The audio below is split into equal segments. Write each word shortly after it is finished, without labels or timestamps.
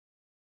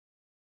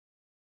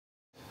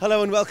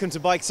Hello and welcome to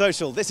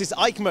BikeSocial. This is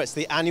EICMA, it's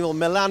the annual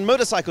Milan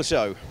motorcycle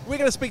show. We're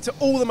going to speak to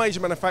all the major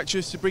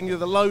manufacturers to bring you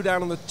the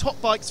lowdown on the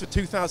top bikes for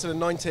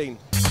 2019.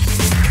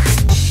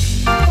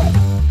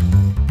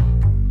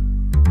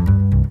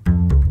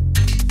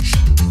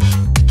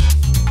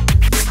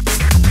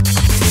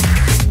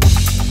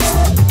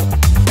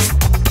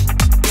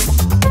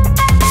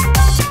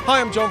 Hi,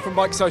 I'm John from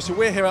BikeSocial.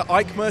 We're here at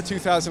EICMA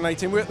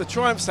 2018. We're at the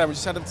Triumph stand,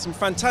 which has had some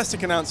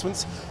fantastic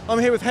announcements. I'm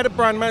here with Head of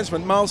Brand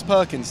Management, Miles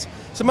Perkins.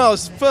 So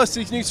Miles, first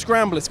these new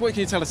Scramblers, what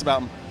can you tell us about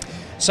them?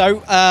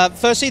 So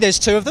firstly, there's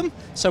two of them.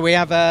 So we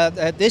have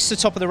this, the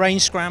top of the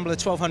range Scrambler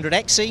 1200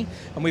 XE,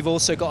 and we've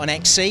also got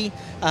an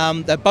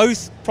XE. They're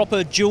both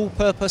proper dual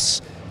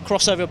purpose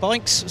crossover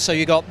bikes. So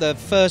you got the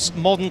first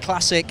modern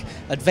classic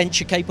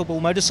adventure capable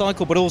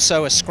motorcycle, but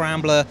also a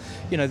Scrambler,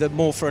 you know, that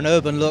more for an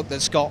urban look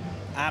that's got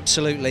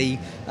absolutely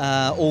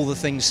all the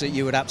things that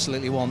you would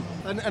absolutely want.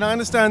 And I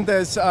understand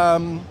there's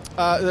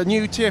the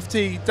new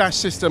TFT dash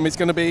system is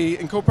going to be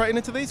incorporated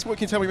into these. What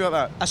can you tell me about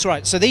that? That's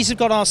right. So these have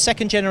got our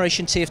second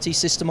generation TFT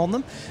system on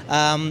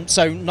them.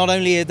 So not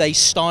only are they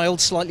styled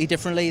slightly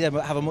differently, they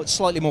have a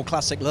slightly more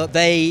classic look.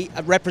 They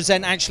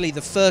represent actually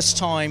the first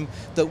time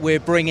that we're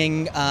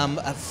bringing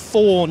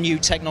 4 new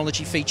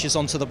technology features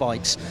onto the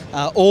bikes,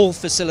 all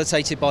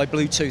facilitated by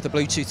Bluetooth, the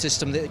Bluetooth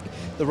system that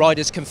the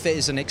riders can fit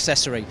as an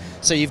accessory.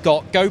 So you've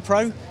got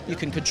GoPro, you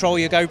can control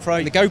your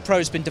GoPro. The GoPro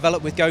has been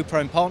developed with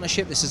GoPro in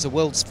partnership. This is the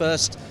world's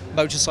first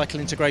motorcycle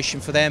integration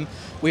for them.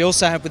 We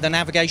also have with the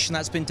navigation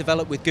that's been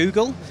developed with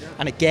Google,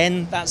 and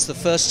again that's the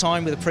first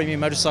time with a premium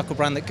motorcycle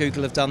brand that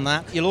Google have done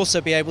that. You'll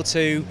also be able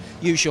to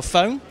use your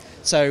phone,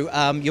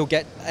 so you'll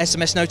get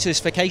SMS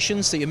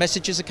notifications that your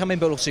messages are coming,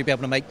 but also you'll be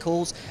able to make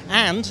calls,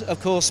 and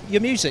of course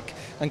your music,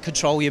 and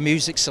control your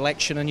music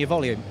selection and your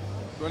volume.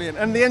 Brilliant.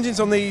 And the engines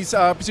on these,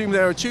 I presume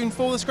they're tuned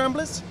for the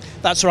Scramblers?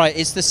 That's right.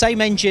 It's the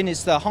same engine.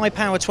 It's the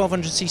high-power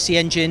 1200cc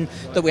engine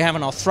that we have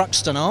on our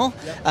Thruxton R.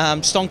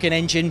 Stonking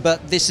engine,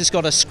 but this has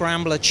got a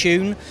Scrambler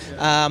tune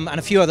and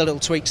a few other little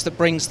tweaks that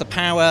brings the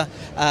power.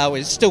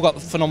 It's still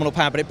got phenomenal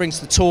power, but it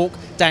brings the torque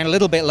down a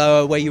little bit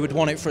lower where you would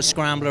want it for a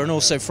Scrambler and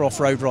also for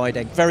off-road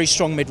riding. Very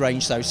strong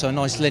mid-range though, so a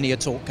nice linear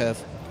torque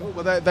curve.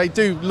 Well, they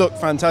do look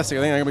fantastic.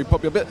 I think they're going to be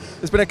popular. But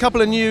there's been a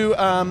couple of new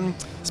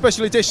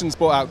special editions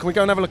brought out. Can we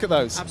go and have a look at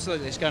those?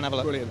 Absolutely, let's go and have a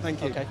look. Brilliant,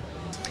 thank you. Okay.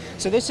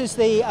 So this is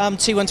the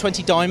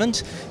T120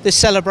 Diamond. This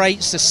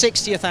celebrates the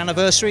 60th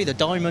anniversary, the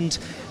diamond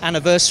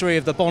anniversary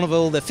of the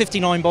Bonneville, the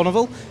 59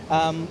 Bonneville,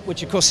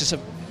 which of course is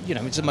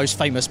it's the most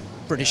famous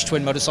British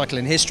twin motorcycle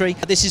in history.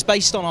 This is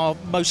based on our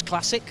most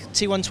classic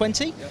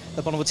T120,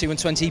 the Bonneville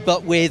T120,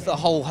 but with a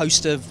whole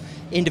host of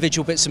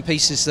individual bits and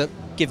pieces that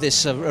give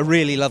this a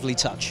really lovely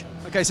touch.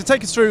 Okay, so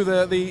take us through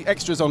the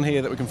extras on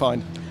here that we can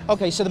find.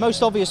 Okay, so the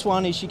most obvious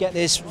one is you get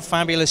this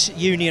fabulous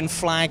Union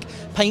flag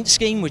paint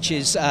scheme, which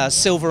is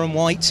silver and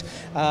white.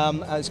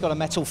 It's got a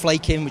metal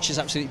flake in, which is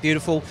absolutely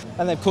beautiful.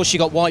 And then, of course, you've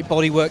got white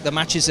bodywork that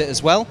matches it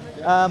as well.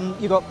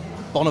 You've got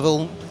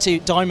Bonneville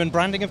Diamond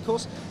branding, of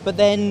course. But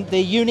then the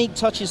unique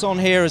touches on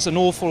here is an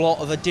awful lot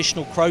of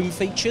additional chrome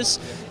features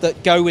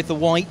that go with the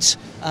white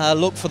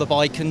look for the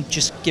bike and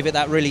just give it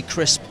that really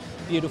crisp,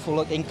 beautiful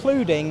look,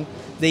 including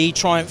the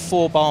Triumph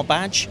 4-bar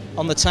badge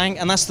on the tank,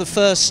 and that's the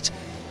first,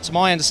 to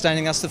my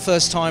understanding, that's the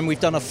first time we've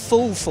done a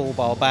full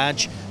 4-bar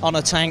badge on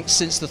a tank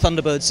since the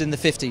Thunderbirds in the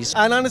 50s.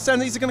 And I understand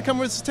these are going to come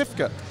with a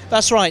certificate.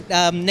 That's right.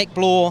 Nick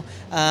Bloor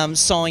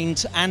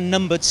signed and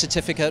numbered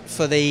certificate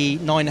for the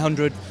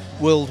 900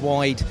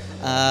 worldwide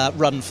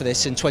run for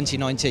this in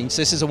 2019.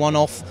 So this is a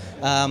one-off.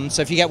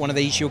 So if you get one of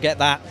these, you'll get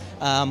that.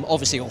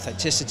 Obviously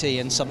authenticity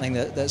and something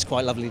that's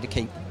quite lovely to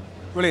keep.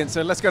 Brilliant.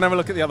 So let's go and have a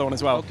look at the other one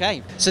as well.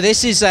 Okay. So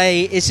this is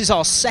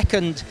our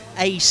second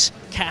Ace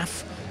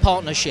CAF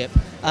partnership.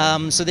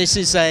 So this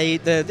is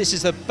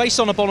based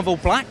on a Bonneville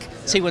Black,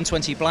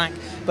 T120 Black,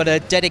 but a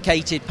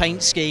dedicated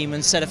paint scheme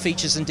and set of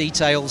features and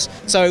details.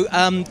 So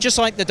just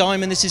like the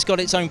Diamond, this has got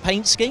its own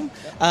paint scheme,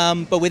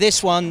 but with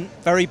this one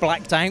very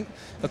blacked out.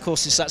 Of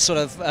course, it's that sort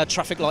of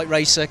traffic light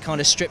racer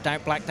kind of stripped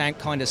out, blacked out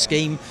kind of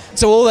scheme.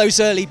 So all those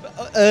early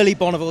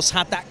Bonnevilles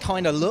had that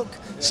kind of look.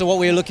 So what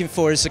we were looking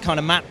for is a kind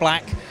of matte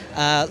black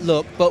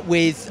look, but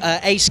with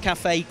Ace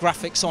Cafe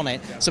graphics on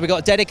it. So we've got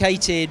a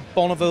dedicated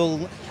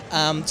Bonneville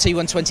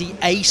T120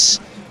 Ace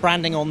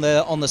branding on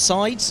the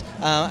sides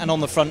and on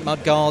the front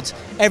mudguard.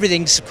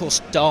 Everything's of course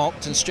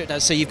darked and stripped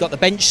out. So you've got the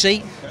bench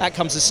seat, that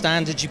comes as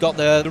standard. You've got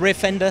the rear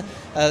fender,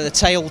 the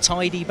tail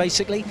tidy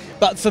basically.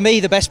 But for me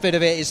the best bit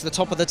of it is the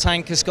top of the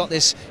tank has got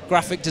this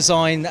graphic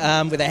design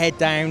with a head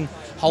down,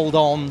 hold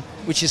on,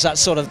 which is that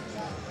sort of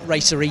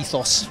racer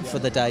ethos for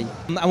the day.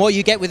 And what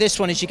you get with this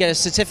one is you get a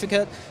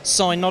certificate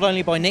signed not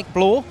only by Nick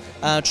Bloor,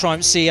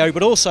 Triumph CEO,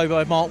 but also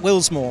by Mark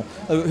Willsmore,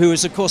 who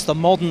is of course the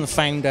modern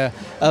founder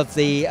of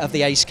the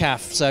Ace CAF.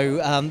 So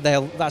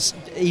that's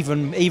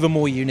even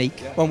more unique.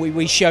 When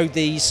we showed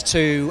these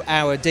to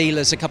our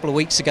dealers a couple of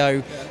weeks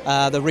ago,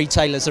 the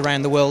retailers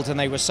around the world, and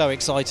they were so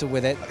excited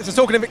with it. So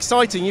talking of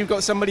exciting, you've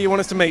got somebody you want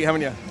us to meet,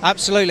 haven't you?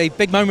 Absolutely,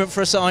 big moment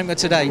for us at EICMA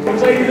today.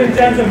 Ladies and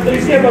gentlemen,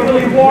 please give a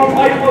really warm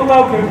EICMA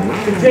welcome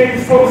to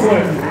James Toseland.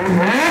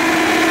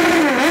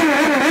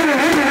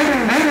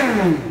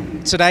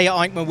 today at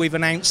EICMA we've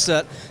announced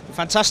that the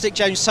fantastic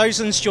James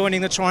Toseland's joining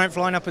the Triumph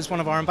lineup as one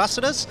of our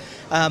ambassadors.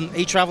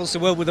 He travels the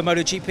world with the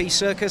MotoGP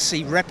circus.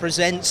 He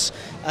represents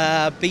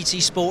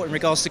BT Sport in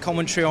regards to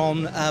commentary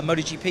on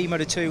MotoGP,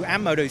 Moto2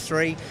 and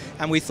Moto3,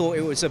 and we thought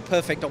it was a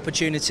perfect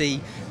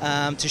opportunity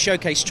to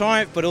showcase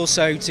Triumph, but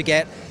also to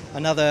get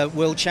another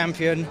world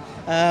champion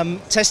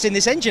testing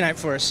this engine out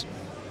for us.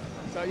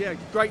 So yeah,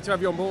 great to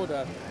have you on board,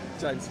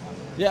 James.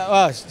 Yeah,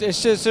 well,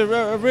 it's just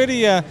a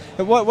really,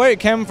 where it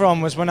came from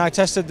was when I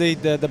tested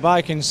the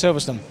bike in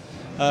Silverstone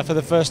for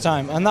the first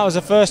time, and that was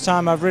the first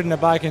time I've ridden a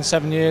bike in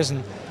 7 years,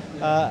 and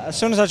as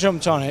soon as I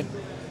jumped on it,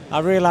 I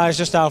realised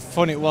just how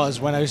fun it was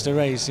when I used to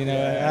race, you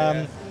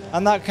know,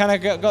 and that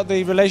kind of got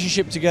the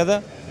relationship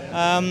together,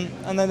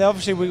 and then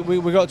obviously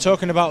we got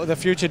talking about the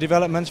future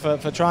developments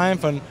for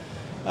Triumph and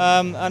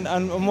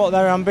what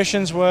their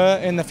ambitions were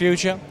in the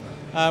future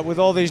with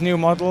all these new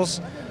models.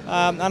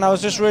 And I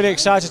was just really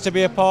excited to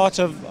be a part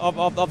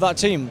of that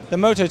team. The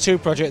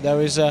Moto2 project, though,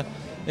 is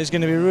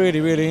going to be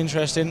really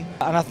interesting,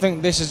 and I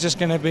think this is just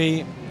going to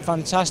be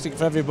fantastic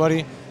for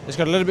everybody. It's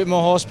got a little bit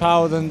more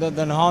horsepower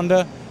than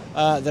Honda.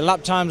 The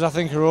lap times, I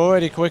think, are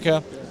already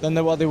quicker than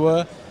what they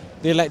were.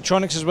 The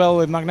electronics as well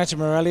with Magneti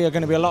Marelli are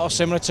going to be a lot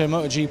similar to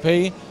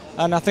MotoGP,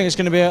 and I think it's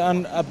going to be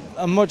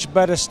a much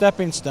better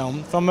stepping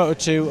stone from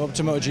Moto2 up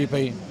to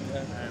MotoGP.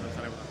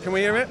 Can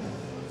we hear it?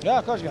 Yeah,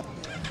 of course you can.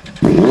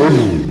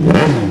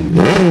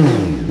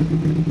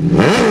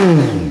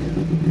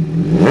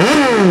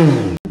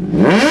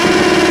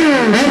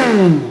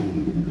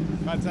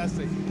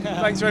 Fantastic.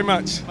 Thanks very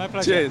much. My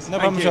pleasure. Cheers. No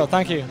problem at all.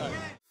 Thank you.